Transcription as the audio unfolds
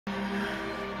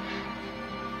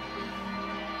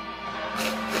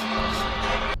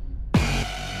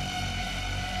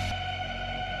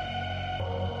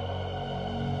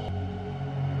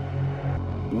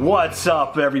What's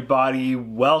up, everybody?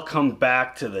 Welcome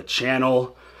back to the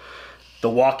channel. The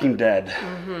Walking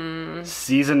Dead,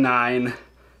 Season 9,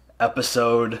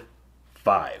 Episode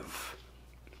 5.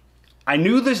 I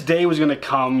knew this day was going to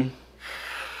come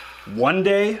one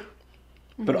day,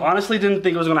 but honestly didn't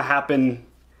think it was going to happen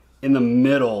in the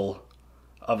middle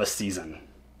of a season.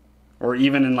 Or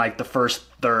even in like the first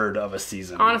third of a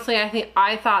season. Honestly,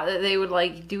 I thought that they would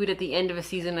like do it at the end of a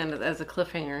season and as a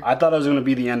cliffhanger. I thought it was going to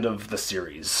be the end of the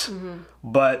series.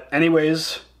 But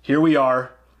anyways, here we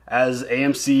are. As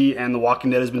AMC and The Walking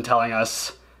Dead has been telling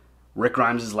us, Rick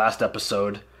Grimes' last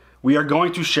episode. We are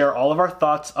going to share all of our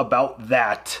thoughts about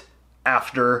that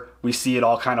after we see it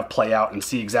all kind of play out and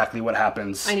see exactly what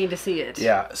happens. I need to see it.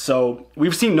 Yeah, so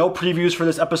we've seen no previews for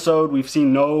this episode. We've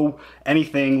seen no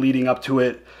anything leading up to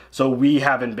it. So we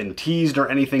haven't been teased or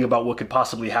anything about what could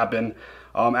possibly happen.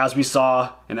 As we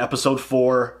saw in episode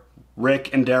 4,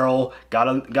 Rick and Daryl got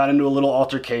into a little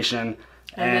altercation.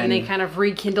 And then they kind of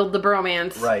rekindled the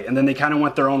bromance. Right, and then they kind of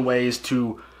went their own ways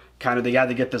to they had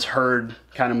to get this herd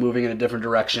kind of moving in a different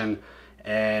direction.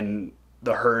 And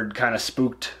the herd kind of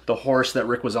spooked the horse that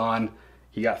Rick was on.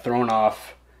 He got thrown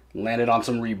off, landed on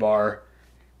some rebar,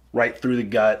 right through the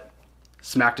gut,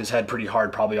 smacked his head pretty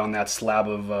hard probably on that slab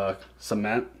of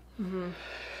cement.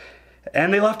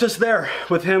 And they left us there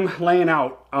with him laying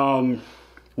out.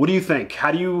 What do you think?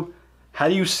 How do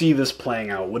you see this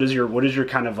playing out? What is your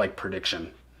kind of like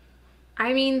prediction?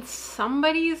 I mean,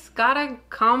 somebody's gotta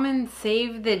come and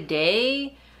save the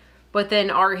day, but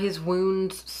then are his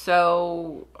wounds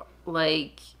so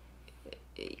like,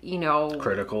 you know,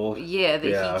 critical? Yeah,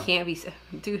 that he can't be.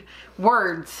 Dude,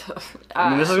 words. I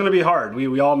mean, this is gonna be hard.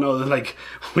 We all know that, like,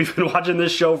 we've been watching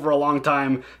this show for a long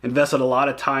time, invested a lot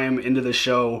of time into this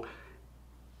show,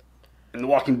 and The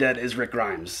Walking Dead is Rick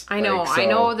Grimes. I know, I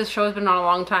know this show's been on a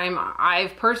long time.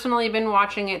 I've personally been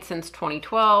watching it since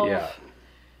 2012. Yeah.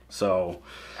 So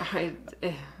I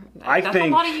that's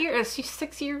think a lot of years.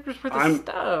 6 years worth of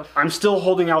stuff. I'm still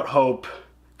holding out hope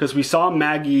because we saw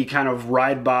Maggie kind of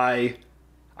ride by.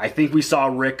 I think we saw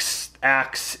Rick's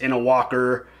axe in a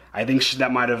walker. I think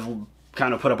that might have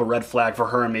kind of put up a red flag for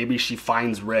her, and maybe she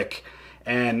finds Rick.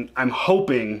 And I'm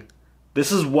hoping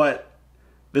this is what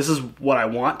I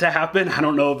want to happen. I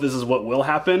don't know if this is what will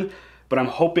happen, but I'm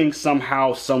hoping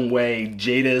somehow, some way,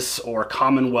 Jadis or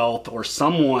Commonwealth or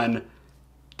someone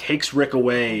takes Rick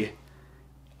away,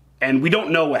 and we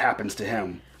don't know what happens to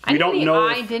him. I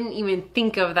didn't even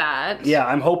think of that. Yeah,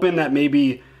 I'm hoping that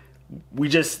maybe we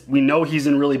know he's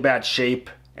in really bad shape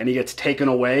and he gets taken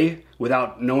away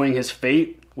without knowing his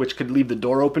fate, which could leave the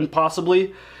door open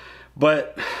possibly.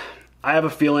 But I have a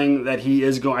feeling that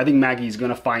I think Maggie's going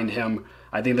to find him.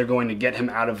 I think they're going to get him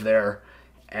out of there.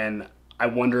 And I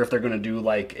wonder if they're going to do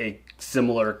like a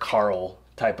similar Carl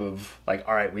type of like,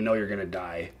 all right, we know you're going to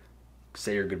die.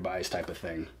 Say your goodbyes type of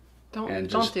thing.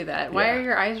 Don't do that. Why are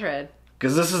your eyes red?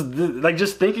 Because this is like,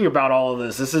 just thinking about all of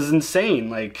this is insane.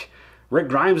 Like, Rick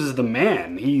Grimes is the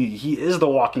man. He is the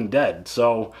Walking Dead.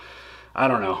 So I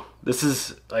don't know. This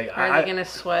is like, are they gonna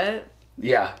sweat?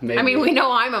 Yeah, maybe. I mean, we know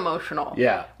I'm emotional.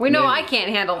 Yeah, we know maybe. I can't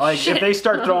handle like shit. If they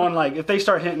start throwing if they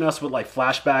start hitting us with like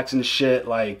flashbacks and shit,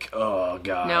 like, oh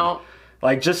god. No.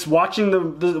 Like just watching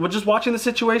the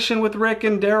situation with Rick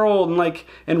and Daryl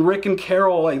and Rick and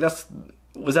Carol, like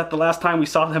was that the last time we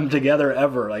saw them together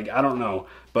ever? Like, I don't know.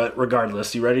 But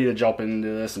regardless, you ready to jump into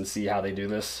this and see how they do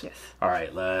this? Yes. All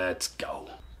right, let's go.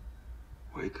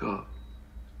 Wake up.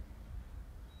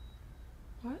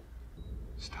 What?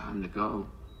 It's time to go.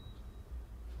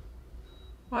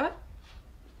 What?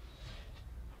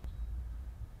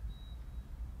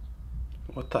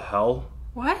 What the hell?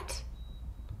 What?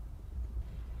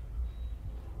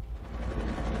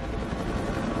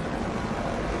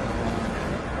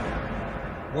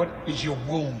 What is your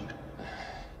wound?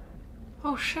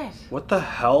 Oh shit. What the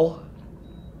hell?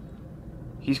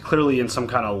 He's clearly in some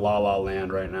kind of la-la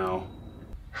land right now.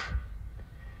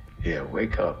 Yeah,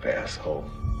 wake up, asshole.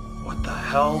 What the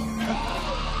hell?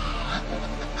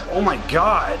 Oh my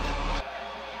god.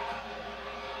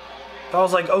 That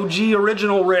was like OG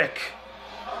original Rick.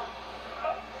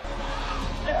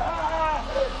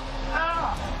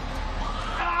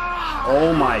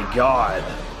 Oh my god.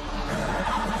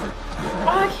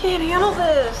 Oh, I can't handle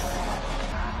this.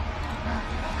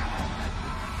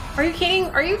 Are you kidding?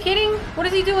 Are you kidding? What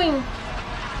is he doing?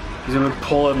 He's gonna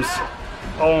pull him.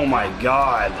 Oh my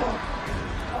god.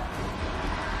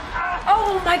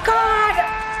 Oh my god.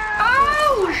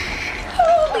 Oh,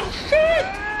 holy shit.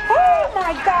 Oh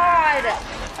my god.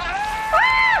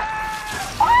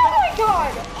 Ah! Oh my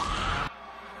god.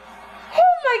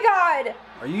 Oh my god.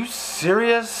 Are you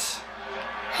serious?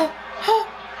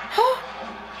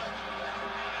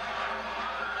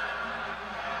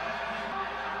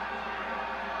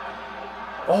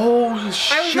 Oh,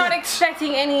 shit. I was not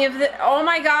expecting any of the. Oh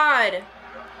my god.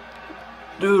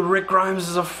 Dude, Rick Grimes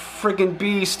is a freaking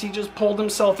beast. He just pulled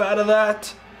himself out of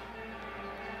that.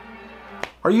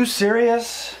 Are you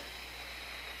serious?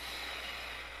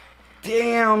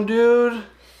 Damn, dude.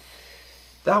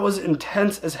 That was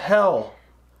intense as hell.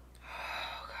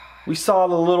 We saw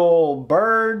the little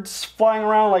birds flying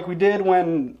around like we did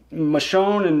when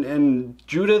Michonne and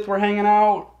Judith were hanging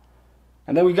out.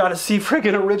 And then we got to see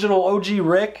freaking original OG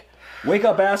Rick. Wake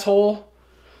up, asshole.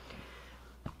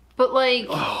 But like,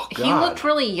 Oh, he God. looked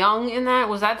really young in that.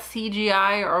 Was that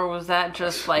CGI or was that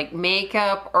just like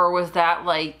makeup or was that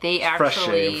like they Fresh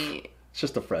actually? shave. It's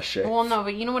just a fresh shave. Well, no,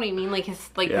 but you know what I mean, like his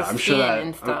Yeah, the I'm skin sure that-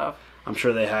 and stuff. I'm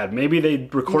sure they had. Maybe they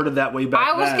recorded that way back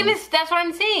I was then. gonna. That's what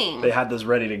I'm saying. They had this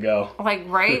ready to go. Like,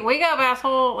 right? Wake up,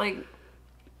 asshole! Like,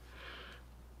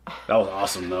 That was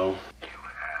awesome, though.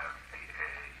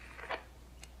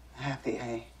 I have the A. If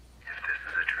this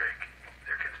is a trick,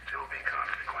 there can still be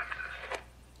consequences.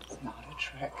 It's not a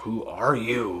trick. Who are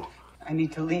you? I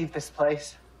need to leave this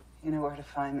place. You know where to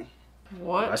find me.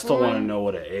 what? I still want to woman? know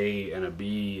what an A and a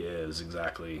B is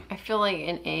exactly. I feel like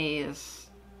an A is,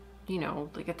 you know,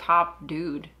 like a top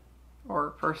dude or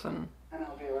person. And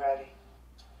I'll be ready.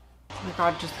 Oh my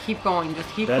god, just keep going. Just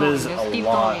keep That going. is just a keep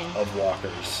lot going. of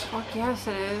walkers. Fuck yes,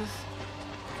 it is.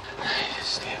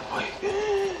 Stay awake.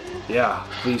 Yeah,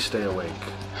 please stay awake.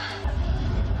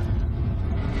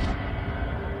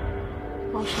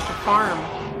 Oh shit, the farm.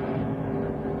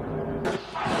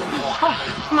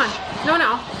 Oh, come on. No,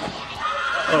 no.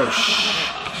 Oh,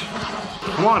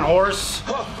 shh. Come on, horse.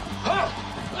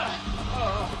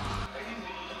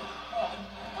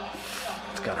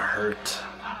 It's gotta hurt.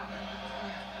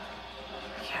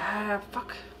 Yeah,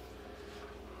 fuck.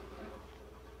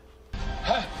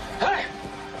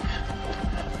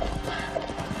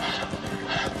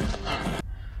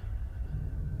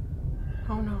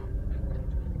 Oh no.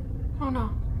 Oh no.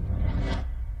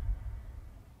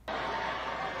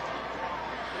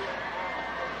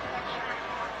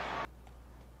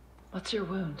 What's your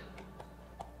wound?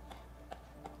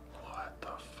 What the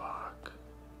fuck?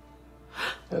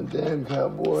 God damn,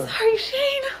 cowboy. Sorry,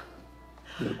 Shane.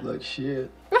 You look like shit.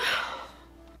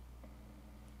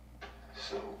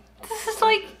 This is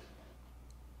like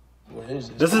What is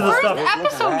this? This is the first stuff.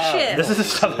 episode shit. This is the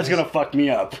stuff that's gonna fuck me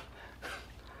up.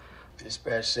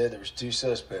 Dispatch said there was 2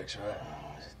 suspects, right?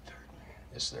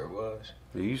 Yes, there was.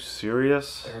 Are you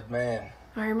serious? Third man.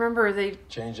 I remember they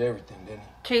Changed everything, didn't he?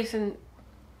 chasing.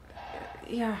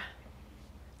 Yeah.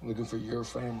 Looking for your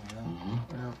family, huh?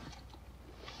 Yeah.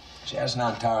 See, that's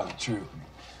not entirely true.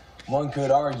 One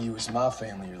could argue it's my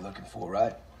family you're looking for,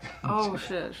 right? Oh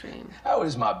shit, Shane. How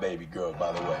is my baby girl,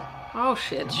 by the way? Oh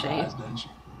shit, Shane. Doesn't she?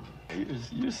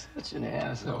 You're such an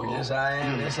asshole. Oh, yes, I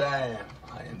am. Yes, I am.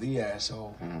 I am the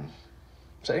asshole.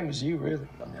 Same as you, really.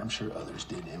 I mean, I'm sure others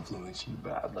did influence you,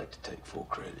 but I'd like to take full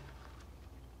credit.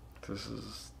 This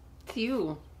is. It's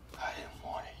you. I didn't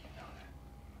want it, you know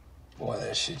that. Boy,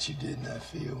 that shit you did in that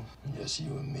field, just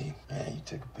you and me. Man, you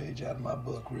took a page out of my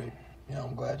book, Rick. You know,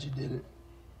 I'm glad you did it.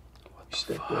 You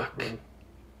stepped up, bro. It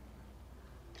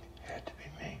had to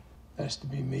be me. Has to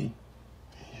be me.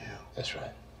 You. That's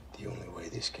right. The only way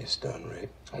this gets done, Rick,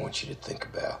 I want you to think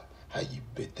about how you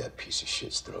bit that piece of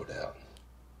shit's throat out.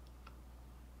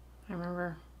 I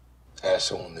remember.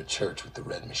 Asshole in the church with the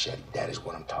red machete. That is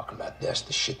what I'm talking about. That's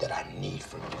the shit that I need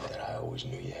from you, that I always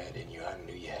knew you had in you. I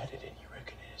knew you had it in you.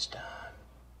 Reckon it is time.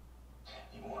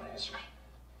 You want answers?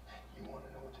 You want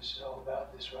to know what this is all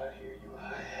about? This right here. You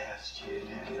I asked you,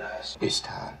 didn't I? It's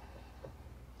time.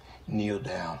 Kneel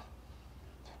down.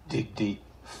 Dig deep.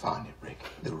 Find it, Rick.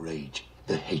 The rage,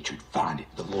 the hatred. Find it.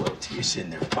 The loyalty. It's in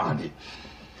there. Find it.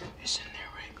 It's in there,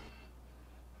 Rick.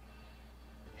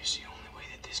 It's the only way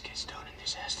that this gets done, and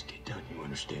this has to get done. You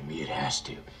understand me? It has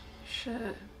to. Shit.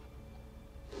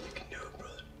 You can do it,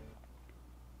 brother.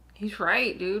 He's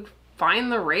right, dude.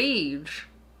 Find the rage.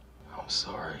 I'm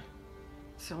sorry.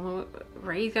 It's the only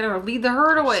rage gotta lead the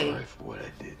herd I'm away. sorry for what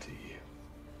I did to you.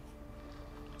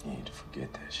 You need to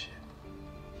forget that shit.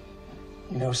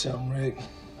 You know something, Rick?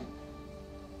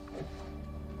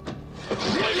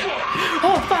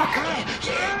 Oh fuck!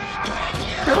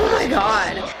 Oh my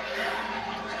god.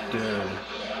 Dude.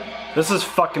 This is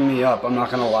fucking me up, I'm not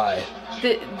gonna lie.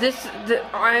 This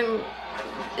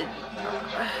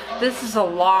is a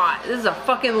lot. This is a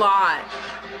fucking lot.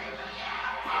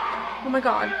 Oh my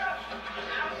god.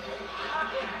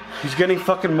 He's getting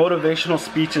fucking motivational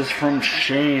speeches from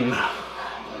Shane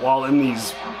while in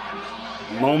these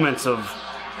moments of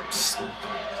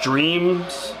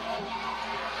dreams.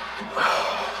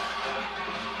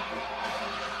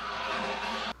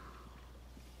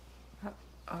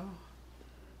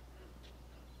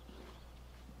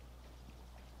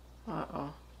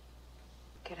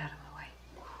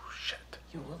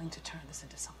 to turn this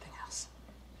into something else.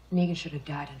 Negan should have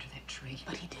died under that tree.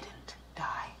 But he didn't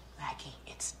die, Maggie.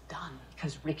 It's done.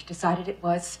 Because Rick decided it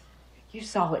was. You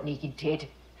saw what Negan did.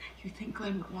 You think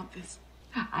Glenn would want this?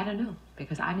 I don't know,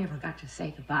 because I never got to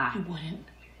say goodbye. He wouldn't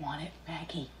want it,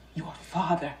 Maggie. Your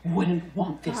father wouldn't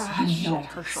want this. You know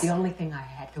this. The only thing I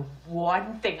had, the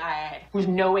one thing I had, was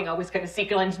knowing I was going to see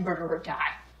Glenn's murderer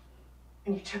die.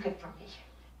 And you took it from me.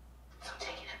 So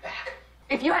taking it back.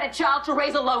 If you had a child to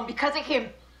raise alone because of him,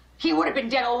 he would have been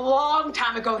dead a long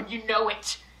time ago, and you know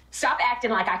it. Stop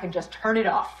acting like I can just turn it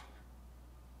off.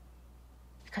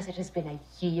 Because it has been a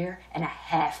year and a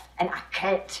half, and I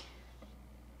can't.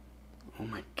 Oh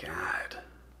my God.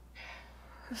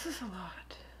 This is a lot.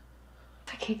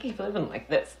 I can't keep living like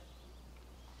this.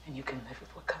 And you can live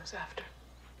with what comes after.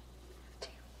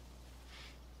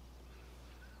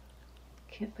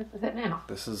 Can't live with it now.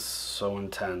 This is so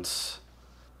intense.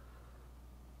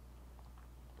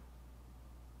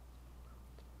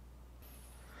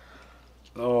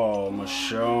 Oh,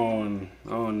 Michonne.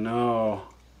 Oh no.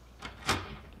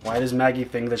 Why does Maggie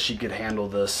think that she could handle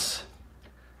this?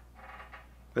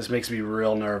 This makes me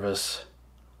real nervous.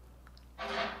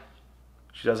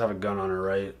 She does have a gun on her,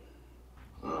 right?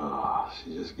 Oh,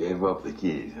 she just gave up the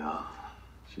keys, huh?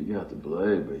 She got the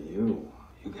blade, but you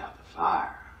got the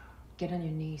fire. Get on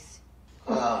your knees.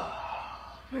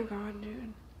 Oh my God,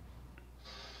 dude.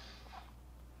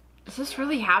 Is this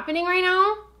really happening right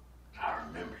now? I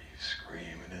remember you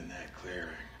screaming in that clearing.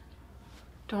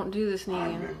 Don't do this, I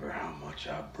Negan. remember how much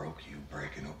I broke you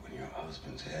breaking open your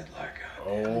husband's head like I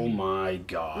Oh my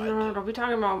God. No, don't be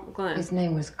talking about Glenn. His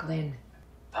name was Glenn.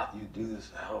 thought you'd do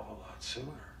this a hell of a lot sooner.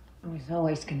 I was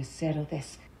always going to settle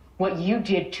this. What you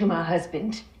did to my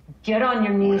husband. Get on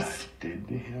your What knees. I did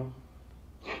to him?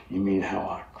 You mean how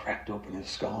I cracked open his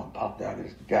skull and popped out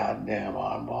his goddamn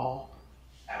eyeball?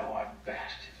 How I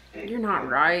bashed his big You're not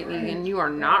head right, brains Negan. You are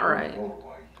not down the right.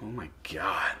 doorway. Oh my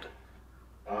God.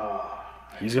 Ah,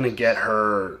 He's gonna get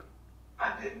her.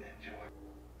 I didn't enjoy it.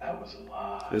 That was a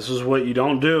lie. This is what you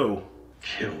don't do.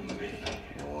 Kill me.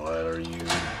 What are you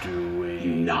doing?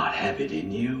 You not have it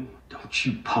in you? Don't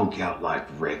you punk out like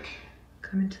Rick.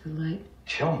 Come into the light.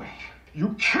 Kill me.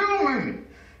 You kill me!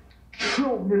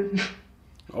 Kill me!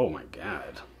 Oh my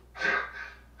God.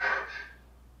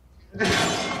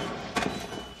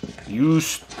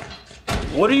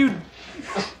 What are you...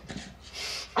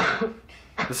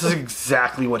 This is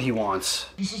exactly what he wants.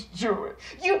 Just do it.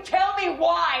 You tell me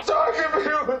why! So I can be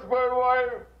with my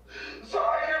wife. So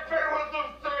I can be with the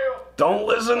sale. Don't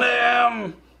listen to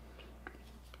him.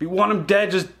 If you want him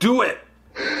dead, just do it.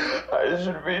 I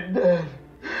should be dead.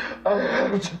 I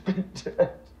have to be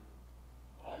dead.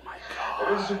 Oh my I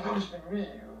God. was supposed to be you.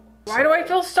 Why do I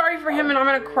feel sorry for him and I'm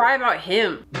gonna cry about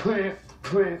him? Please,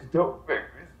 please don't make me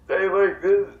stay like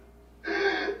this.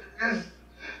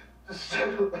 Just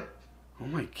settle it. Oh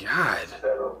my God.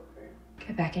 Settle me.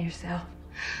 Get back in your cell.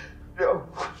 No.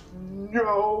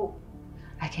 No.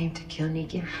 I came to kill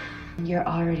Negan. You're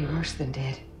already worse than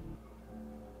dead.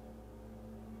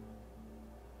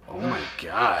 Oh my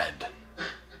God.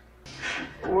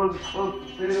 I wasn't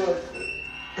supposed to be like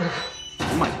this.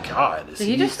 Oh my God. Is Did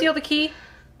he just steal the key?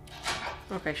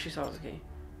 Okay, she saw the key.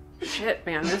 Shit,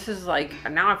 man, this is like,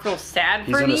 now I feel sad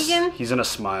for Negan. He's in a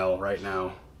smile right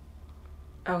now.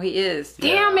 Oh, he is.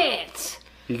 Yeah. Damn it!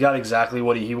 He got exactly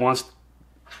what he wants.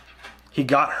 He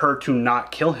got her to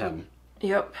not kill him.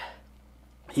 Yep.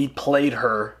 He played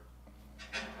her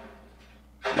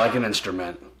like an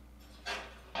instrument.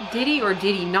 Did he or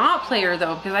did he not play her,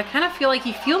 though? Because I kind of feel like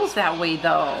he feels that way,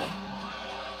 though.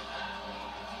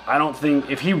 I don't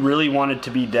think, if he really wanted to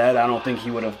be dead, I don't think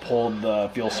he would have pulled the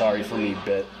feel sorry for me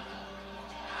bit.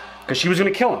 Because she was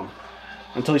going to kill him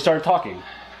until he started talking.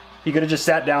 He could have just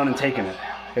sat down and taken it,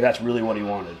 if that's really what he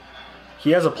wanted.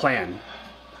 He has a plan.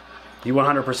 He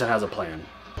 100% has a plan.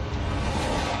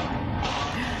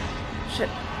 Shit.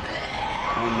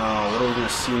 Oh no, what are we going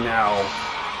to see now?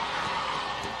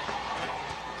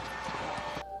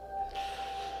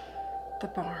 The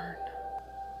barn.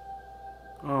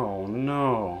 Oh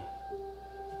no.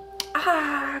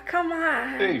 Ah, come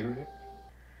on. Hey, Rick.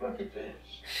 Look at this.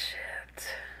 Shit.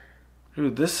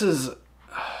 Dude, this is...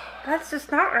 That's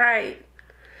just not right.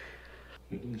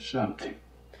 It's something.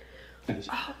 It's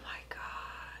Oh my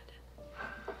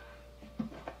god.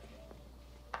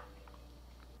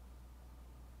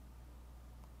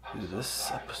 Dude,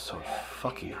 this episode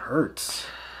fucking hurts.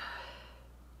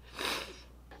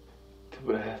 To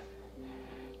Beth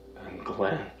and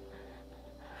Glenn.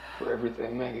 For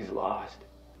everything Maggie's lost.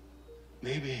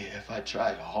 maybe if I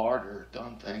tried harder,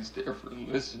 done things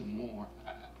different, listened more.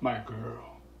 My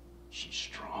girl, She's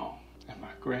strong. and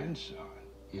my grandson.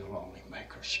 you'll only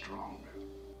make her stronger.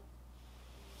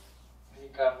 You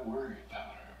gotta worry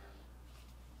about her.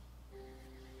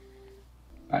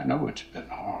 I know it's been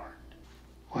hard.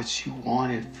 What you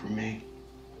wanted for me,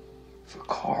 for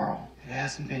Carl, it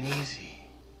hasn't been easy.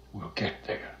 We'll get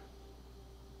there.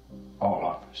 All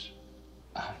of us.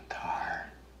 I'm tired,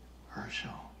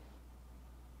 Herschel.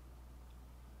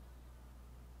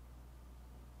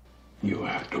 You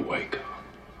have to wake up.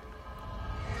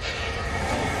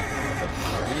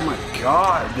 Oh my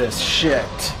god, this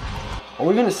shit. Are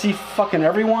we gonna see fucking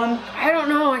everyone? I don't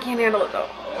know. I can't handle it though.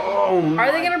 Oh my.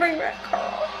 Are they gonna bring back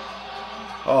Carl?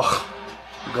 Oh,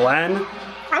 Glenn?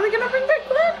 Are they gonna bring back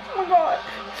Glenn? Oh my god.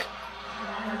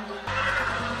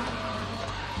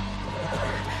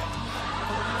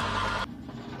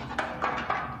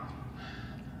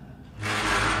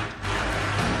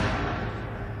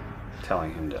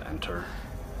 Telling him to enter.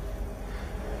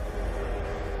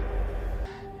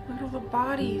 Look at all the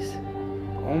bodies.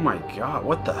 Oh my god,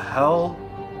 what the hell?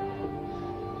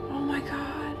 Oh my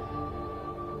god.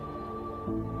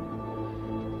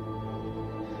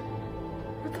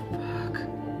 What the fuck?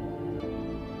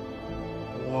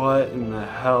 What in the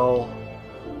hell?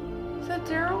 Is that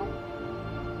Daryl?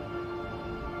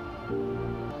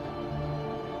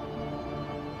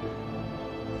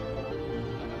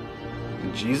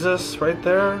 Jesus right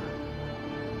there?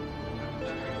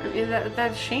 I mean,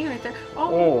 that's Shane right there. Oh.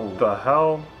 Oh, the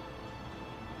hell?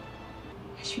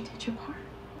 Yes, you did your part.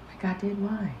 Like I did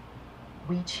mine.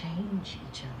 We change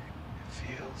each other. It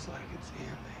feels like it's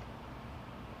ending.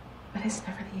 But it's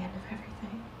never the end of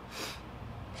everything.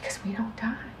 Because we don't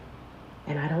die.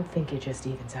 And I don't think it just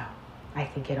evens out. I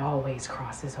think it always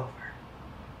crosses over.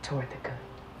 Toward the good.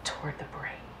 Toward the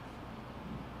brave.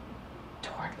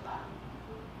 Toward love.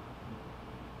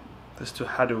 This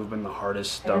had to have been the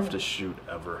hardest stuff to shoot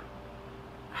ever.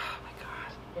 Oh my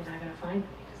god. You're not gonna find them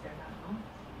because they're not home.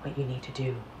 What you need to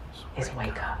do is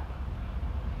wake up.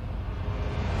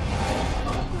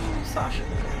 Sasha.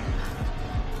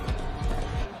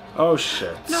 Oh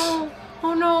shit. No.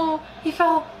 Oh no. He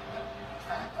fell.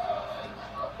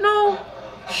 No.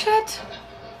 Shit.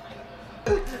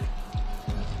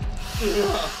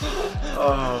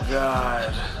 Oh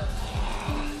god.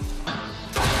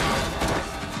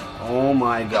 Oh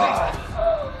my god.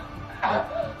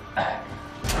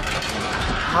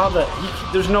 How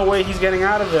there's no way he's getting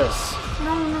out of this.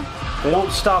 No. They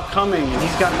don't stop coming and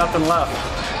he's got nothing left.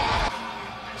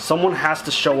 Someone has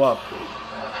to show up.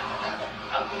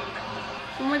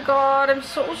 Oh my god, I'm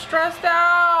so stressed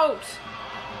out.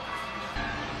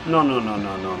 No.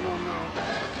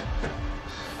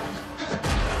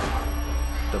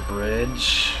 The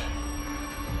bridge.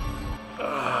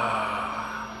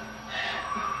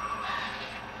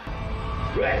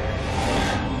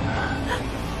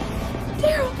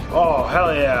 Daryl. Oh,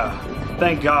 hell yeah.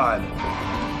 Thank God.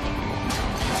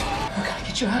 I gotta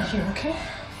get you out of here, okay?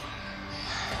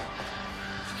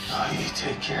 Oh, you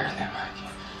take care of them, Maggie.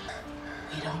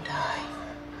 We don't die.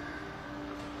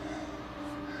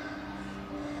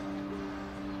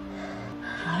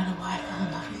 You wanna know why I fell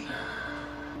in love with you?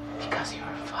 Because you're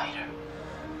a fighter.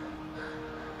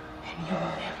 And you'll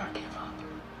never give up.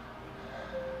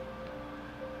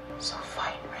 So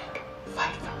fight, Rick.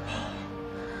 Fight for me.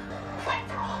 Fight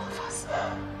for all of us.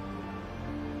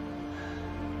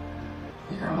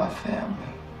 You're my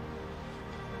family.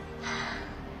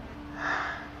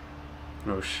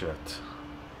 Oh shit.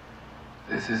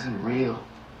 This isn't real.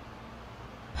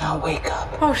 Now wake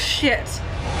up. Oh shit.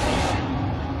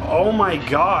 Oh my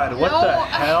god, what No, the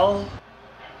hell?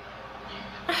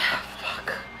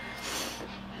 Fuck.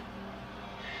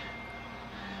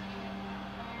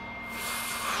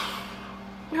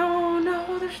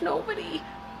 No, there's nobody.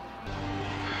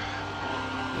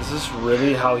 Is this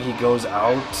really how he goes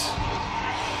out?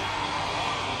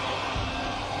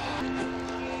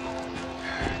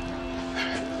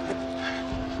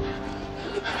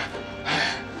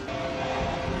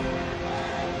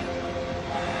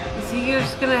 Is he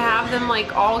just gonna have them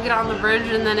like all get on the bridge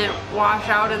and then it wash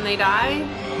out and they die?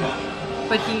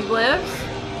 But he lives?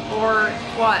 Or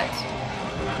what?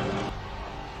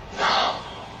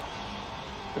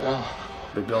 No.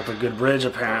 They built a good bridge Oh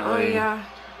apparently. yeah.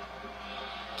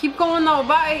 Keep going though.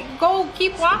 Bye. Go.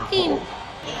 Keep walking.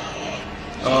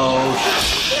 Oh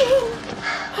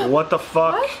what the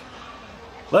fuck? What?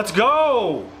 Let's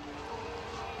go!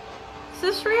 Is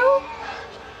this real?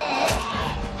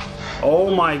 Oh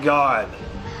my god.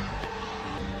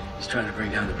 He's trying to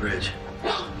bring down the bridge.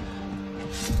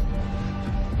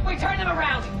 We turn them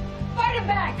around. Fight them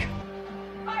back.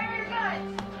 Fire your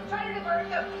guns. Try to divert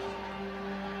them.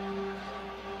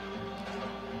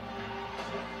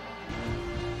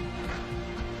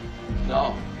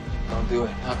 do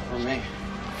it, not for me.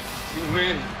 You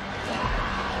win.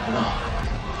 No.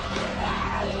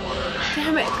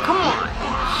 Damn it, come on.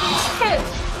 Shit.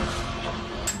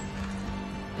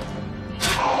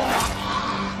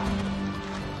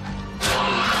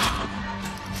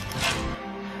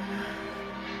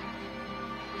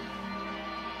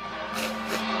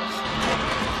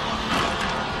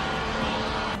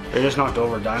 They just knocked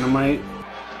over Dynamite.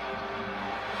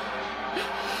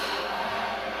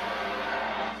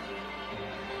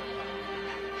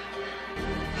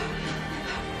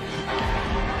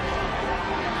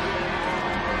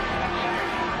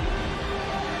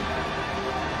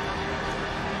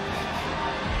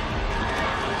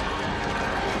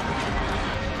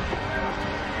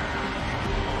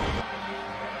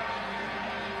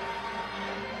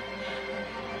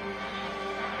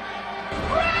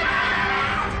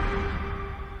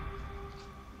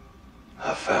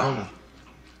 I found him.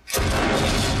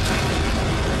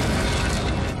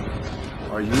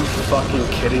 Are you fucking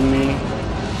kidding me?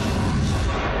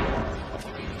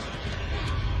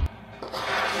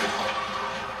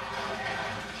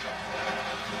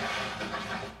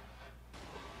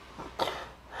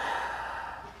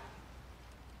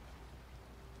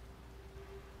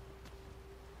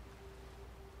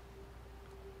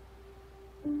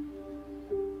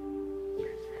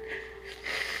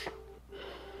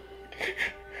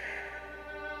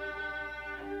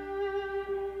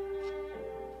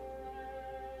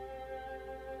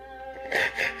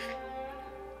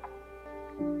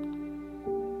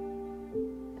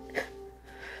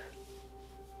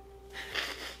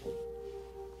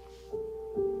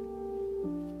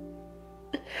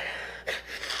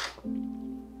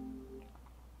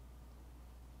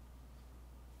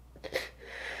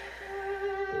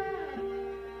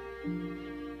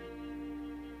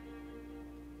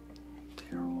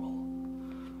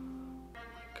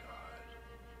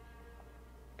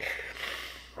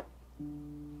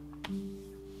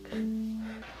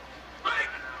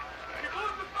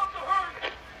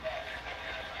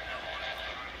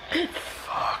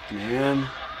 Fuck, man.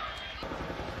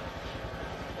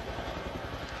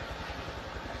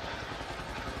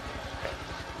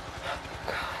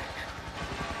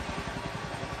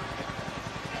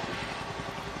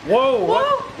 Whoa,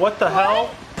 what the hell?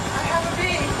 I have a B.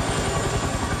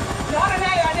 Not an A.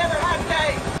 I never had an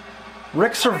A.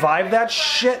 Rick survived that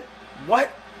shit?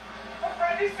 What? A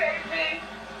friend who saved me.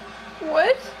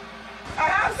 What? I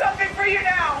have something for you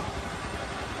now.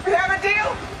 We have a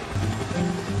deal?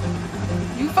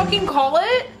 You fucking call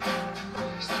it?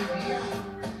 Stay here.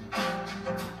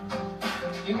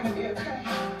 You're gonna be okay.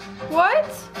 What?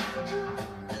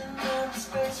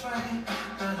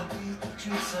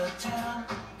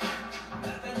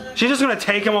 She's just gonna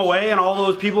take him away and all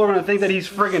those people are gonna think that he's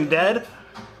friggin' dead?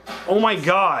 Oh my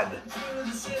god.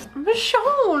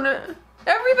 Michonne!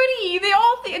 Everybody, they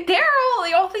all think, Daryl,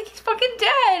 they all think he's fucking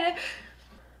dead.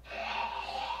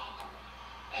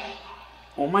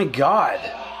 Oh my god.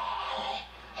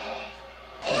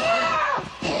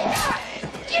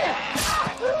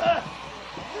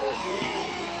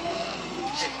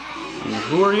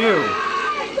 Who are you?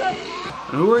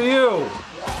 Who are you?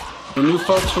 The new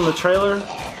folks from the trailer?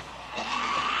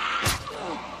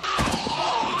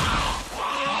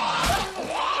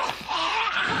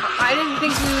 I didn't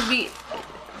think we would be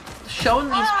showing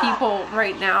these people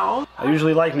right now. I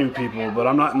usually like new people, but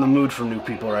I'm not in the mood for new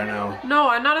people right now. No,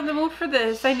 I'm not in the mood for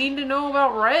this. I need to know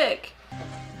about Rick.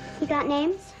 You got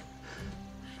names?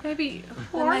 Maybe.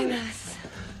 Who are you?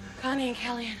 Connie and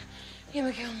Kelly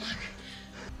and McKilllock.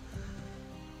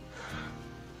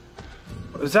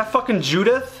 Is that fucking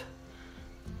Judith?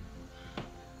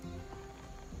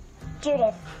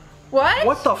 Judith. What?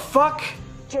 What the fuck?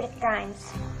 Judith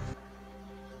Grimes.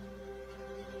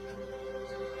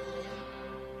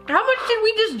 How much did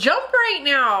we just jump right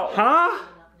now? Huh?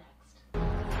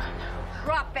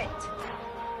 Drop it.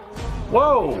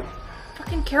 Whoa.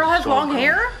 Fucking Carol has long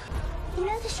hair? You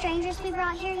know the strangers we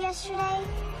brought here yesterday?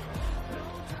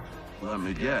 Let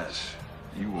me guess.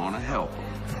 You want to help them.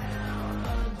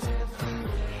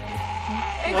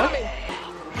 What?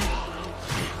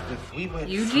 If we went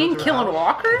Eugene further killing out,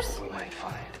 walkers? we might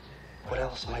find what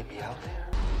else might be out there.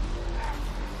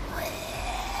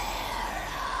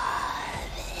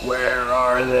 Where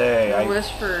are they?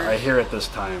 Whispers. I hear it this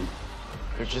time.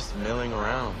 They're just milling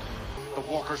around. The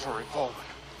walkers are evolving.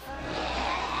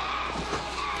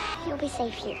 You'll be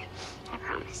safe here. I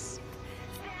promise.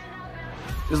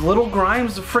 Is Little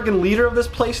Grimes the friggin' leader of this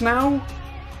place now?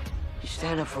 You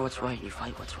stand up for what's right and you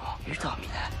fight what's wrong. You taught me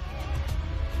that.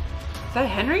 Is that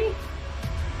Henry?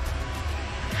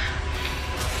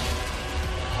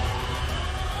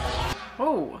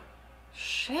 Oh.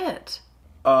 Shit.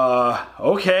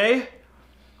 Okay.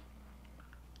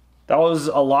 That was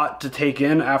a lot to take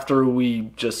in after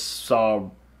we just saw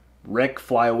Rick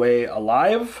fly away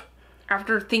alive.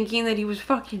 After thinking that he was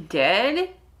fucking dead?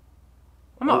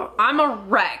 I'm a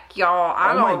wreck, y'all.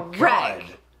 I'm a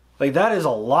wreck. Like, that is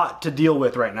a lot to deal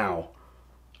with right now.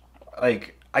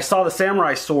 Like, I saw the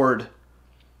samurai sword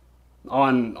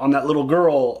on that little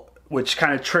girl, which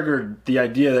kind of triggered the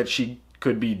idea that she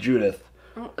could be Judith.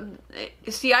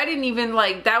 See, I didn't even,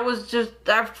 like, that was just,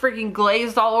 I freaking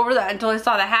glazed all over that until I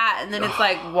saw the hat, and then it's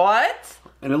like, what?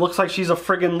 And it looks like she's a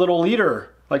friggin' little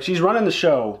leader. Like, she's running the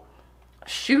show.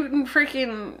 Shooting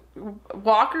freaking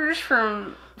walkers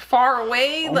from far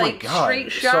away, like,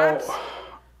 straight shots. So,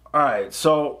 alright,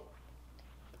 so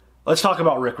let's talk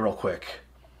about Rick real quick.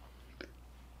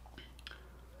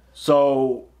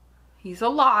 So, he's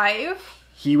alive.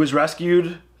 He was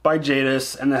rescued by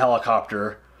Jadis and the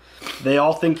helicopter. They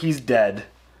all think he's dead.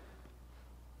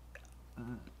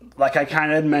 Like I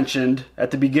kind of had mentioned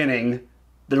at the beginning,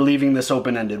 they're leaving this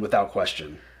open-ended without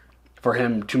question for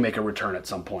him to make a return at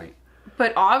some point.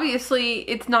 But obviously,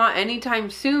 it's not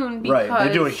anytime soon because... Right,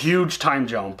 they do a huge time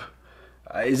jump.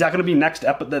 Is that going to be next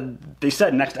episode? They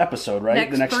said next episode, right?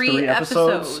 Next the next 3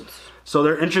 episodes. So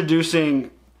they're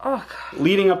introducing,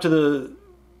 leading up to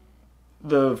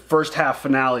the first half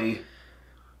finale,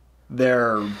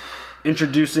 they're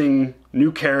introducing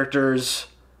new characters.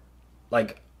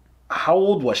 Like, how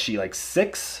old was she? Like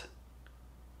 6?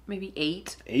 Maybe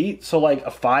 8. 8? So like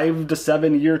a 5 to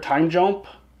 7 year time jump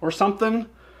or something.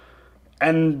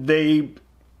 And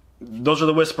those are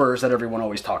the Whisperers that everyone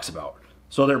always talks about.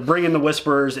 So they're bringing the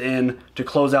Whisperers in to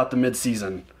close out the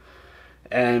mid-season.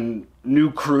 And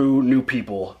new crew, new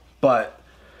people. But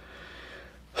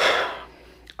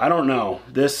I don't know.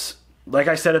 This, like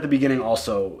I said at the beginning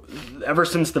also, ever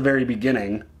since the very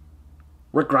beginning,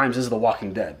 Rick Grimes is The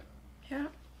Walking Dead. Yeah.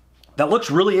 That looks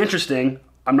really interesting.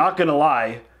 I'm not going to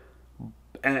lie.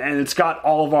 And it's got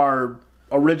all of our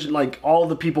original, like all of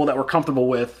the people that we're comfortable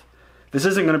with. This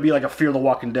isn't going to be like a Fear the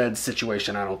Walking Dead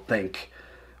situation, I don't think.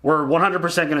 We're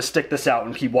 100% going to stick this out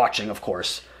and keep watching, of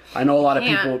course. I know a lot of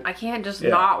people... I can't just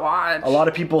not watch. A lot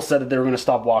of people said that they were going to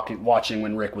stop watching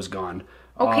when Rick was gone.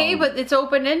 Okay, but it's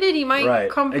open-ended. He might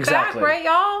come back, right,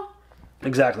 y'all?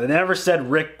 Exactly. They never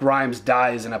said Rick Grimes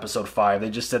dies in episode 5. They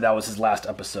just said that was his last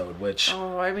episode, which...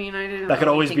 Oh, I mean, I didn't that could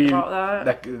always think be, about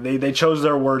that. They chose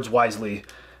their words wisely.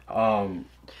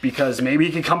 Because maybe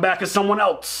he could come back as someone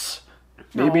else.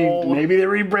 Maybe they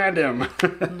rebrand him.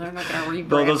 They're not gonna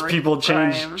rebrand. Those people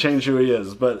change who he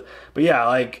is. But yeah,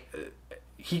 like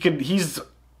he's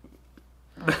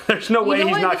there's no way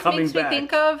he's not coming back. Makes me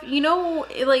think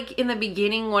of, like in the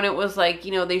beginning when it was like,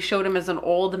 they showed him as an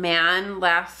old man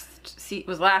last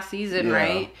season,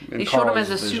 right? They showed him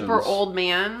as a super old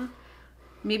man.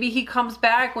 Maybe he comes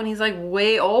back when he's like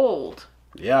way old.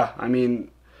 Yeah, I mean,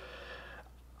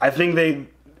 I think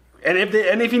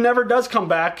if he never does come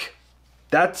back,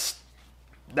 that's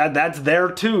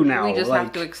there too now. We just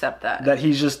have to accept that. That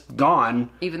he's just gone.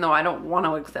 Even though I don't want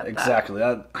to accept that. Exactly.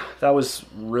 That was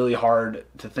really hard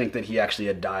to think that he actually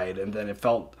had died, and then it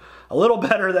felt a little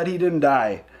better that he didn't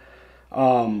die.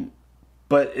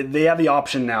 But they have the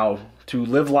option now to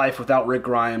live life without Rick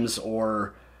Grimes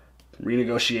or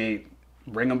renegotiate,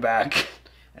 bring him back.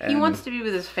 He wants to be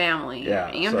with his family. Yeah,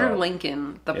 Andrew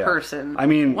Lincoln, the person,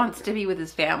 wants to be with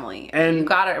his family. And you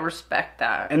gotta respect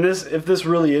that. And if this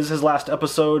really is his last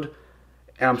episode,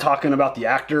 and I'm talking about the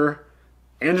actor,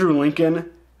 Andrew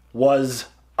Lincoln was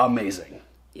amazing.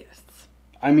 Yes.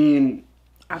 I mean...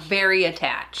 very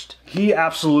attached. He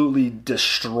absolutely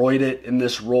destroyed it in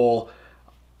this role.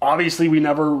 Obviously, we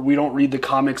don't read the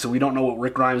comics, so we don't know what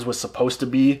Rick Grimes was supposed to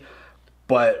be.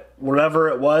 But whatever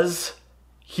it was,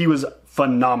 he was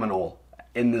phenomenal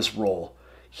in this role.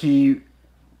 He's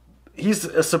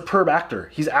a superb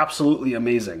actor. He's absolutely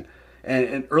amazing.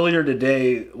 And earlier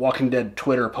today, Walking Dead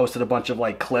Twitter posted a bunch of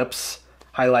clips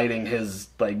highlighting his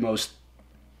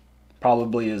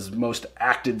probably his most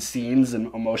acted scenes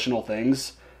and emotional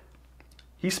things.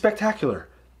 He's spectacular.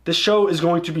 This show is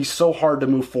going to be so hard to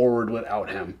move forward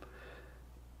without him.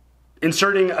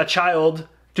 Inserting a child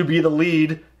to be the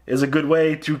lead is a good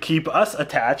way to keep us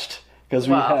attached. Because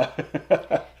we have...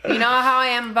 You know how I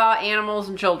am about animals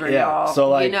and children, y'all.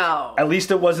 So at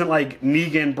least it wasn't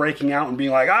Negan breaking out and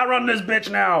being like, I run this bitch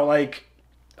now.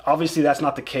 Obviously that's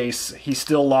not the case. He's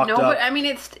still locked up. No, but I mean,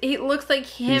 it looks like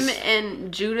him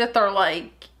and Judith are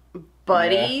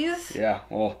buddies. Yeah,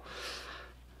 well,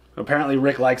 apparently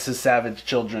Rick likes his savage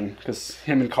children because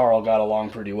him and Carl got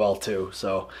along pretty well too.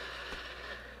 So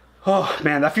Oh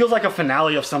man, that feels like a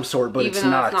finale of some sort, but it's not.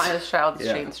 Even though it's not his child, it's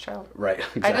Shane's child. Right.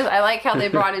 Exactly. I like how they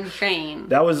brought in Shane.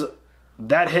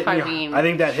 That hit me. I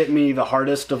think that hit me the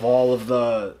hardest of all of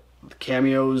the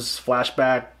cameos,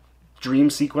 flashback,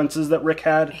 dream sequences that Rick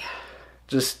had. Yeah.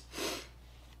 Just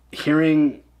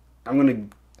hearing,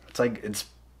 it's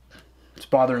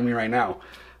bothering me right now,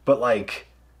 but like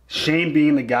Shane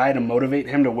being the guy to motivate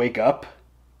him to wake up.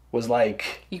 Was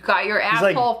like, you got your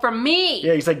asshole from me.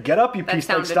 Yeah, he's like, get up, you piece.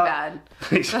 That sounded bad.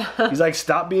 He's like,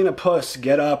 stop being a puss,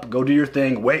 get up, go do your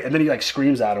thing, wait, and then he like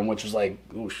screams at him, which was like,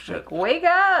 oh shit, wake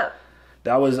up.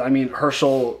 That was, seeing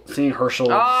Herschel.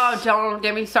 Oh, don't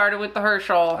get me started with the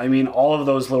Herschel. I mean, all of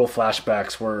those little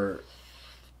flashbacks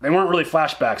they weren't really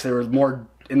flashbacks. They were more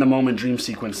in the moment dream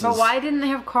sequences. But why didn't they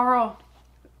have Carl?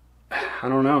 I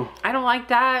don't know. I don't like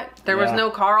that. There was no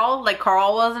Carl. Like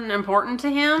Carl wasn't important to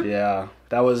him. Yeah.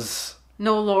 That was...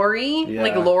 No Lori? Yeah.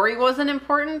 Like Lori wasn't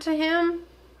important to him?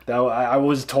 I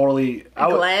was totally...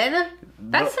 Glenn?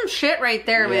 That's some shit right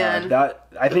there, man.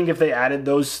 I think if they added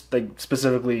those, like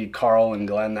specifically Carl and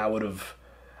Glenn, that would have...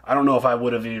 I don't know if I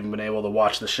would have even been able to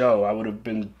watch the show. I would have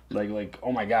been like,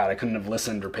 oh my god, I couldn't have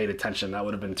listened or paid attention. That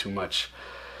would have been too much.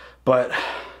 But...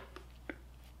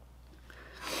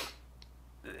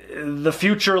 the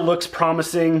future looks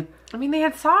promising. I mean, they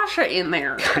had Sasha in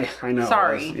there. I know.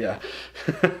 Sorry. Yeah.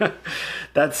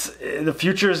 The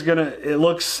future is it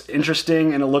looks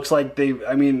interesting, and it looks like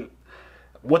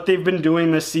what they've been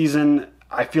doing this season,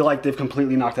 I feel like they've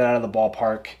completely knocked it out of the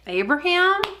ballpark.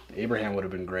 Abraham would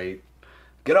have been great.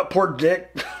 Get up, porch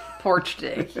dick. Porch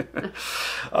dick.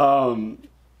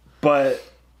 But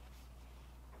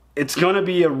it's going to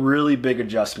be a really big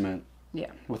adjustment.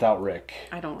 Yeah. Without Rick.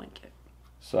 I don't like it.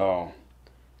 So...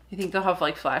 You think they'll have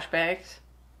like flashbacks?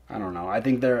 I don't know. I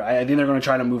think they're going to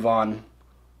try to move on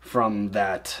from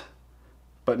that,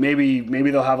 but maybe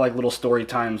they'll have like little story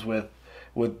times with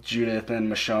Judith and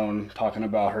Michonne talking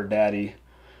about her daddy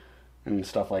and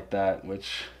stuff like that.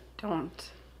 Which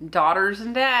daughters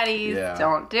and daddies,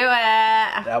 don't do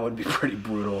it. That would be pretty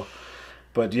brutal.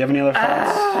 But do you have any other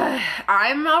thoughts?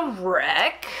 I'm a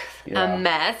wreck, a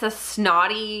mess, a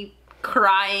snotty,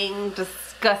 crying,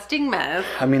 disgusting mess.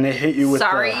 I mean, they hit you with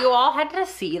Sorry you all had to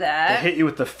see that. They hit you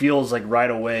with the feels like right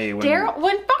away. When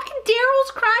fucking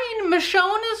Daryl's crying,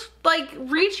 Michonne is like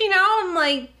reaching out and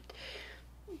like,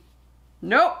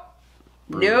 nope.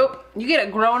 You get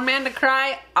a grown man to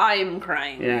cry, I'm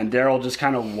crying. Yeah, and Daryl just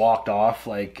kind of walked off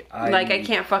I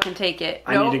can't fucking take it.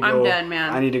 I'm done,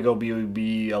 man. I need to go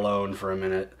be alone for a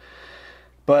minute.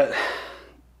 But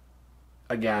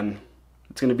again,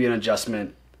 it's going to be an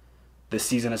adjustment. This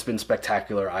season has been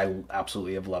spectacular. I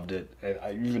absolutely have loved it.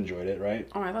 You've enjoyed it, right?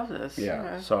 Oh, I love this.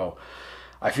 Yeah. So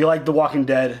I feel like The Walking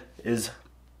Dead is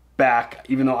back,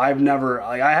 even though I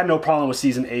had no problem with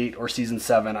season 8 or season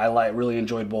 7. I really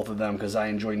enjoyed both of them because I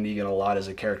enjoy Negan a lot as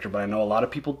a character, but I know a lot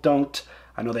of people don't.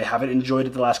 I know they haven't enjoyed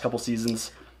it the last couple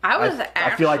seasons.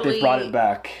 I feel like they've brought it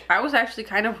back. I was actually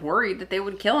kind of worried that they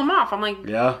would kill him off. I'm like,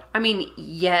 yeah. I mean,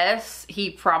 yes,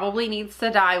 he probably needs to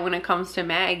die when it comes to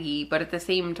Maggie, but at the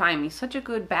same time, he's such a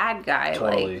good bad guy.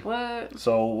 Totally. Like, what?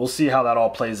 So we'll see how that all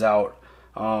plays out.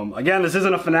 Again, this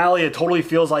isn't a finale. It totally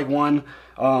feels like one.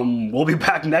 We'll be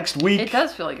back next week. It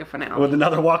does feel like a finale. With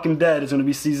another Walking Dead. It's going to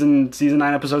be season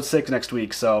 9, episode 6 next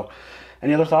week. So,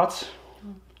 any other thoughts?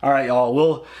 All right,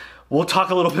 y'all. We'll talk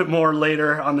a little bit more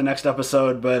later on the next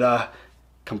episode, but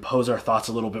compose our thoughts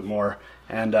a little bit more.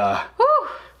 And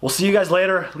we'll see you guys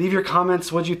later. Leave your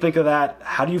comments. What'd you think of that?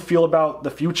 How do you feel about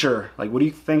the future? Like, what do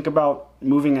you think about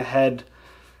moving ahead?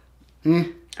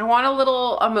 I want a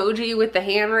little emoji with the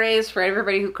hand raised for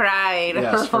everybody who cried.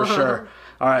 Yes, for sure.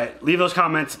 All right, leave those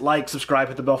comments, like, subscribe,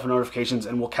 hit the bell for notifications,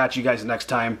 and we'll catch you guys next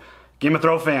time. Game of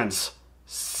Thrones fans,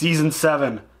 Season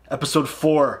 7, Episode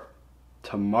 4,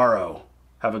 tomorrow.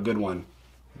 Have a good one.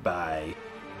 Bye.